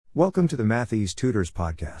Welcome to the Mathese Tutors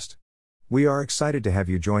podcast. We are excited to have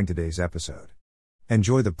you join today's episode.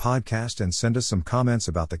 Enjoy the podcast and send us some comments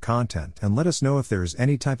about the content and let us know if there is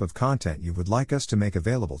any type of content you would like us to make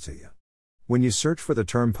available to you. When you search for the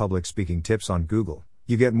term public speaking tips on Google,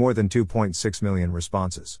 you get more than 2.6 million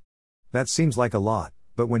responses. That seems like a lot,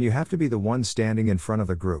 but when you have to be the one standing in front of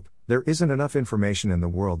the group, there isn't enough information in the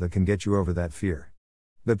world that can get you over that fear.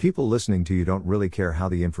 The people listening to you don't really care how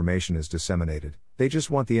the information is disseminated, they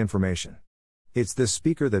just want the information. It's the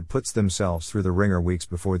speaker that puts themselves through the ringer weeks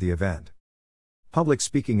before the event. Public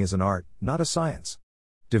speaking is an art, not a science.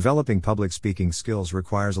 Developing public speaking skills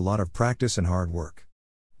requires a lot of practice and hard work.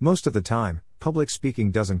 Most of the time, public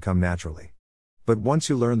speaking doesn't come naturally. But once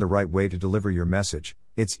you learn the right way to deliver your message,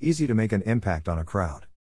 it's easy to make an impact on a crowd.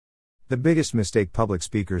 The biggest mistake public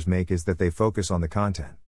speakers make is that they focus on the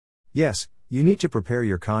content. Yes, you need to prepare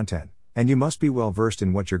your content, and you must be well versed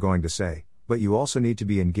in what you're going to say, but you also need to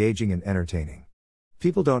be engaging and entertaining.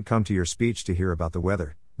 People don't come to your speech to hear about the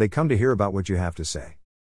weather, they come to hear about what you have to say.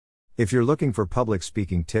 If you're looking for public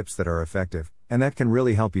speaking tips that are effective, and that can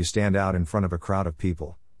really help you stand out in front of a crowd of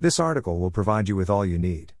people, this article will provide you with all you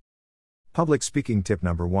need. Public speaking tip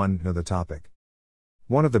number 1: know the topic.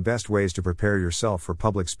 One of the best ways to prepare yourself for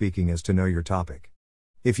public speaking is to know your topic.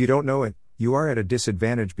 If you don't know it, you are at a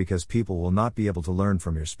disadvantage because people will not be able to learn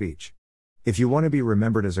from your speech. If you want to be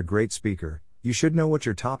remembered as a great speaker, you should know what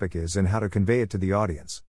your topic is and how to convey it to the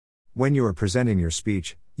audience. When you are presenting your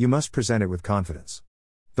speech, you must present it with confidence.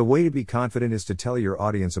 The way to be confident is to tell your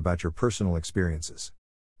audience about your personal experiences.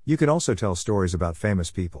 You can also tell stories about famous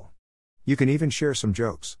people. You can even share some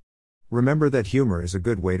jokes. Remember that humor is a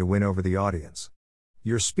good way to win over the audience.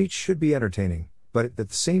 Your speech should be entertaining, but at the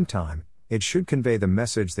same time, it should convey the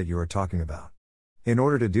message that you are talking about. In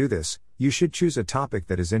order to do this, you should choose a topic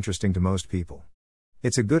that is interesting to most people.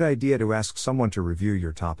 It's a good idea to ask someone to review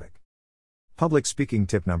your topic. Public speaking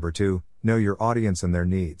tip number 2: know your audience and their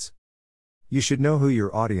needs. You should know who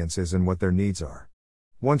your audience is and what their needs are.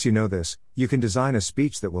 Once you know this, you can design a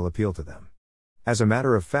speech that will appeal to them. As a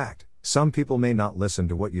matter of fact, some people may not listen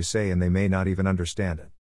to what you say and they may not even understand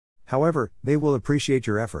it. However, they will appreciate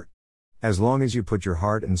your effort. As long as you put your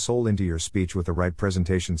heart and soul into your speech with the right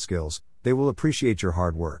presentation skills, they will appreciate your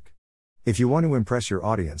hard work. If you want to impress your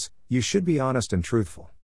audience, you should be honest and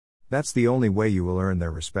truthful. That's the only way you will earn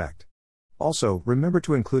their respect. Also, remember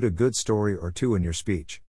to include a good story or two in your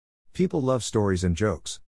speech. People love stories and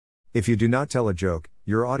jokes. If you do not tell a joke,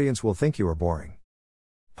 your audience will think you are boring.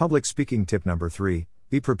 Public speaking tip number 3: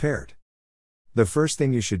 be prepared. The first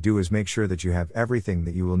thing you should do is make sure that you have everything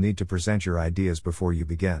that you will need to present your ideas before you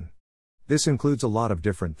begin. This includes a lot of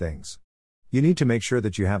different things. You need to make sure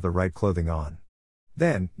that you have the right clothing on.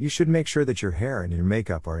 Then, you should make sure that your hair and your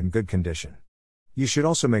makeup are in good condition. You should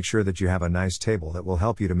also make sure that you have a nice table that will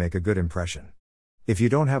help you to make a good impression. If you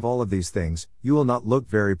don't have all of these things, you will not look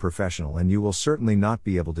very professional and you will certainly not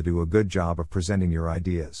be able to do a good job of presenting your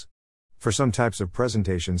ideas. For some types of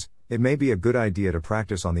presentations, it may be a good idea to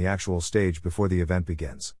practice on the actual stage before the event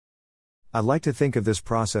begins. I'd like to think of this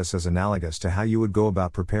process as analogous to how you would go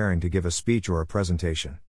about preparing to give a speech or a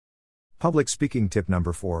presentation. Public speaking tip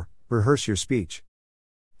number 4: rehearse your speech.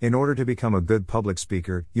 In order to become a good public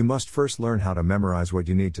speaker, you must first learn how to memorize what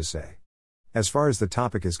you need to say. As far as the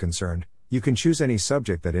topic is concerned, you can choose any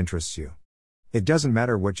subject that interests you. It doesn't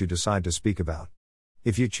matter what you decide to speak about.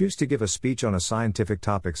 If you choose to give a speech on a scientific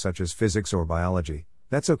topic such as physics or biology,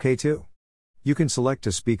 that's okay too. You can select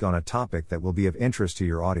to speak on a topic that will be of interest to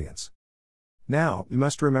your audience. Now, you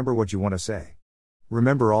must remember what you want to say.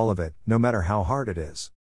 Remember all of it, no matter how hard it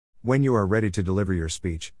is. When you are ready to deliver your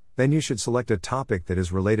speech, then you should select a topic that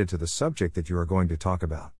is related to the subject that you are going to talk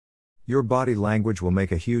about. Your body language will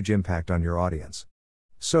make a huge impact on your audience.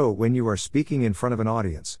 So, when you are speaking in front of an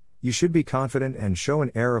audience, you should be confident and show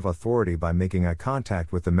an air of authority by making eye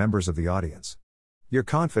contact with the members of the audience. Your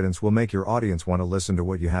confidence will make your audience want to listen to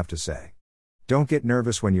what you have to say. Don't get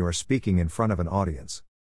nervous when you are speaking in front of an audience.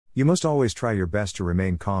 You must always try your best to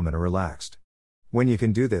remain calm and relaxed. When you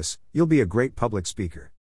can do this, you'll be a great public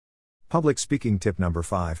speaker. Public speaking tip number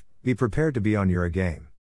 5: be prepared to be on your A game.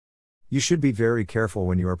 You should be very careful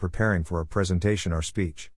when you are preparing for a presentation or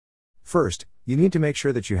speech. First, you need to make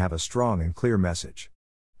sure that you have a strong and clear message.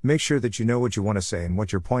 Make sure that you know what you want to say and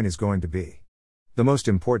what your point is going to be. The most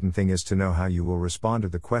important thing is to know how you will respond to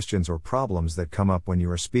the questions or problems that come up when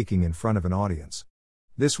you are speaking in front of an audience.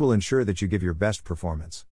 This will ensure that you give your best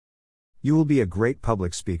performance. You will be a great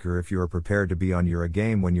public speaker if you are prepared to be on your A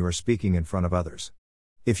game when you are speaking in front of others.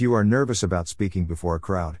 If you are nervous about speaking before a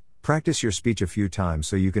crowd, practice your speech a few times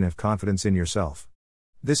so you can have confidence in yourself.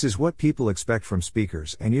 This is what people expect from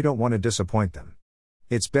speakers and you don't want to disappoint them.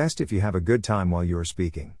 It's best if you have a good time while you are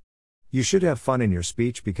speaking. You should have fun in your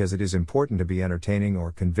speech because it is important to be entertaining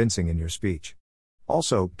or convincing in your speech.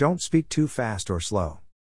 Also, don't speak too fast or slow.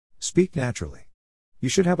 Speak naturally. You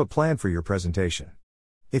should have a plan for your presentation.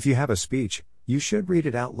 If you have a speech, you should read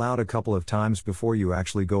it out loud a couple of times before you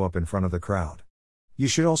actually go up in front of the crowd. You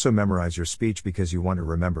should also memorize your speech because you want to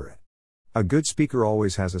remember it. A good speaker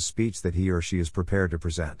always has a speech that he or she is prepared to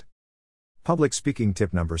present. Public speaking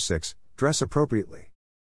tip number 6, dress appropriately.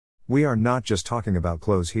 We are not just talking about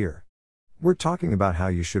clothes here. We're talking about how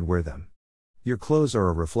you should wear them. Your clothes are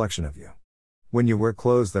a reflection of you. When you wear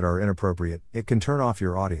clothes that are inappropriate, it can turn off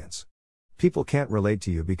your audience. People can't relate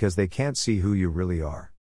to you because they can't see who you really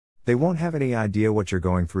are. They won't have any idea what you're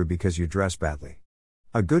going through because you dress badly.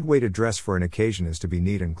 A good way to dress for an occasion is to be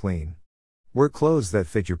neat and clean. Wear clothes that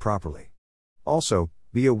fit you properly. Also,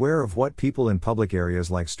 be aware of what people in public areas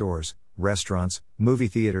like stores, restaurants, movie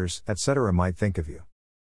theaters, etc. might think of you.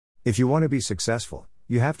 If you want to be successful,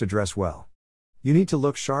 you have to dress well. You need to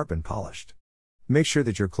look sharp and polished. Make sure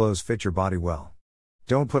that your clothes fit your body well.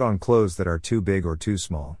 Don't put on clothes that are too big or too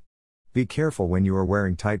small. Be careful when you are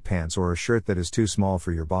wearing tight pants or a shirt that is too small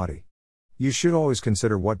for your body. You should always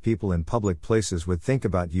consider what people in public places would think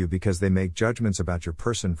about you because they make judgments about your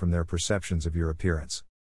person from their perceptions of your appearance.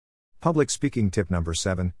 Public speaking tip number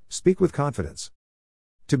 7, speak with confidence.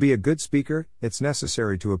 To be a good speaker, it's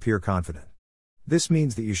necessary to appear confident. This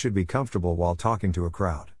means that you should be comfortable while talking to a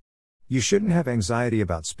crowd. You shouldn't have anxiety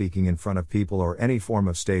about speaking in front of people or any form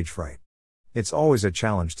of stage fright. It's always a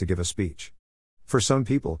challenge to give a speech. For some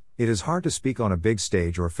people, it is hard to speak on a big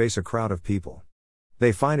stage or face a crowd of people.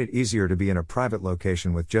 They find it easier to be in a private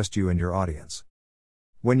location with just you and your audience.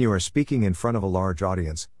 When you are speaking in front of a large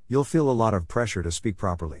audience, you'll feel a lot of pressure to speak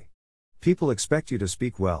properly. People expect you to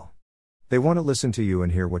speak well. They want to listen to you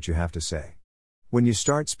and hear what you have to say. When you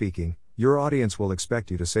start speaking, your audience will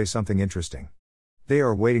expect you to say something interesting. They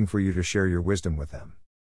are waiting for you to share your wisdom with them.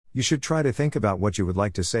 You should try to think about what you would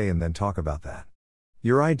like to say and then talk about that.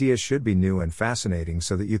 Your ideas should be new and fascinating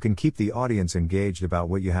so that you can keep the audience engaged about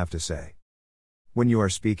what you have to say. When you are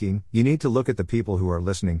speaking, you need to look at the people who are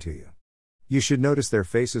listening to you. You should notice their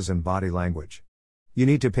faces and body language. You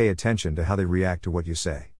need to pay attention to how they react to what you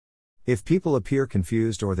say. If people appear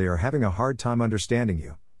confused or they are having a hard time understanding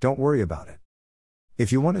you, don't worry about it.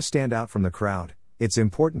 If you want to stand out from the crowd, it's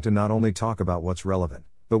important to not only talk about what's relevant,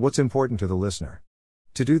 but what's important to the listener.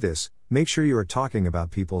 To do this, make sure you are talking about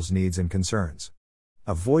people's needs and concerns.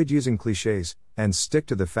 Avoid using cliches, and stick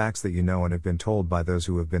to the facts that you know and have been told by those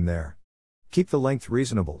who have been there. Keep the length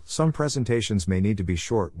reasonable. Some presentations may need to be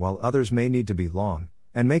short while others may need to be long,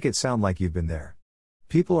 and make it sound like you've been there.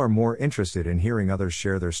 People are more interested in hearing others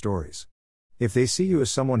share their stories. If they see you as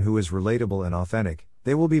someone who is relatable and authentic,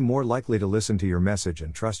 they will be more likely to listen to your message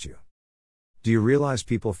and trust you. Do you realize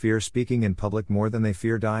people fear speaking in public more than they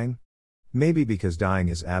fear dying? Maybe because dying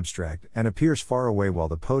is abstract and appears far away while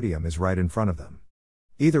the podium is right in front of them.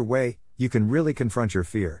 Either way, you can really confront your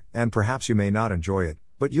fear, and perhaps you may not enjoy it,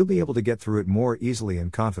 but you'll be able to get through it more easily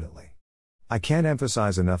and confidently. I can't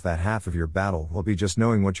emphasize enough that half of your battle will be just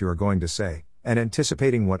knowing what you are going to say, and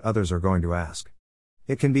anticipating what others are going to ask.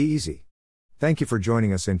 It can be easy. Thank you for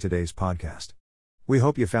joining us in today's podcast. We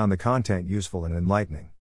hope you found the content useful and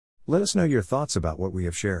enlightening. Let us know your thoughts about what we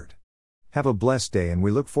have shared. Have a blessed day, and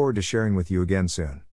we look forward to sharing with you again soon.